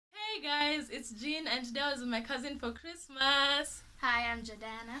Guys, it's Jean and today I was with my cousin for Christmas. Hi, I'm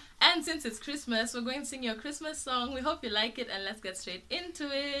Jordana. And since it's Christmas, we're going to sing your Christmas song. We hope you like it and let's get straight into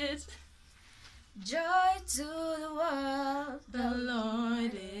it. Joy to the world, the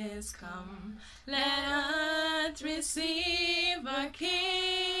Lord is come. Let earth receive our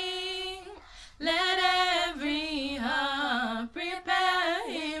King. Let every heart prepare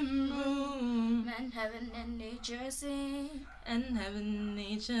him room. And heaven and nature sing. And heaven and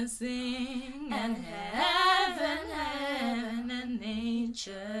nature sing. And heaven and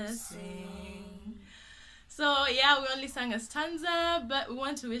nature sing. So yeah, we only sang a stanza, but we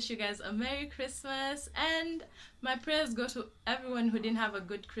want to wish you guys a Merry Christmas, and my prayers go to everyone who didn't have a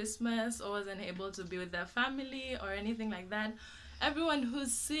good Christmas or wasn't able to be with their family or anything like that. Everyone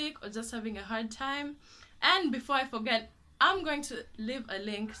who's sick or just having a hard time. And before I forget, I'm going to leave a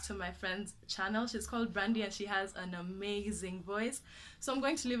link to my friend's channel. She's called Brandy and she has an amazing voice. So I'm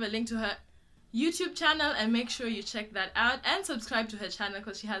going to leave a link to her YouTube channel and make sure you check that out and subscribe to her channel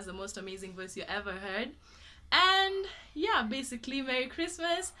because she has the most amazing voice you ever heard. And yeah, basically Merry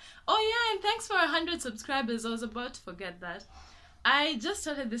Christmas. Oh yeah, and thanks for 100 subscribers. I was about to forget that. I just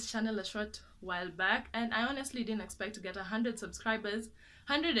started this channel a short while back and I honestly didn't expect to get 100 subscribers.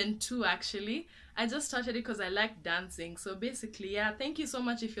 102 actually. I just started it because I like dancing. So basically, yeah, thank you so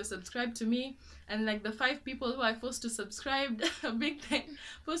much if you're subscribed to me. And like the 5 people who I forced to subscribe, a big thank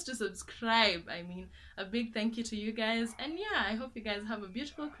you to you guys. And yeah, I hope you guys have a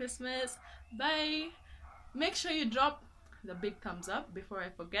beautiful Christmas. Bye. Make sure you drop the big thumbs up before I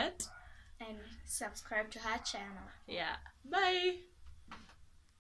forget. And subscribe to her channel. Yeah. Bye.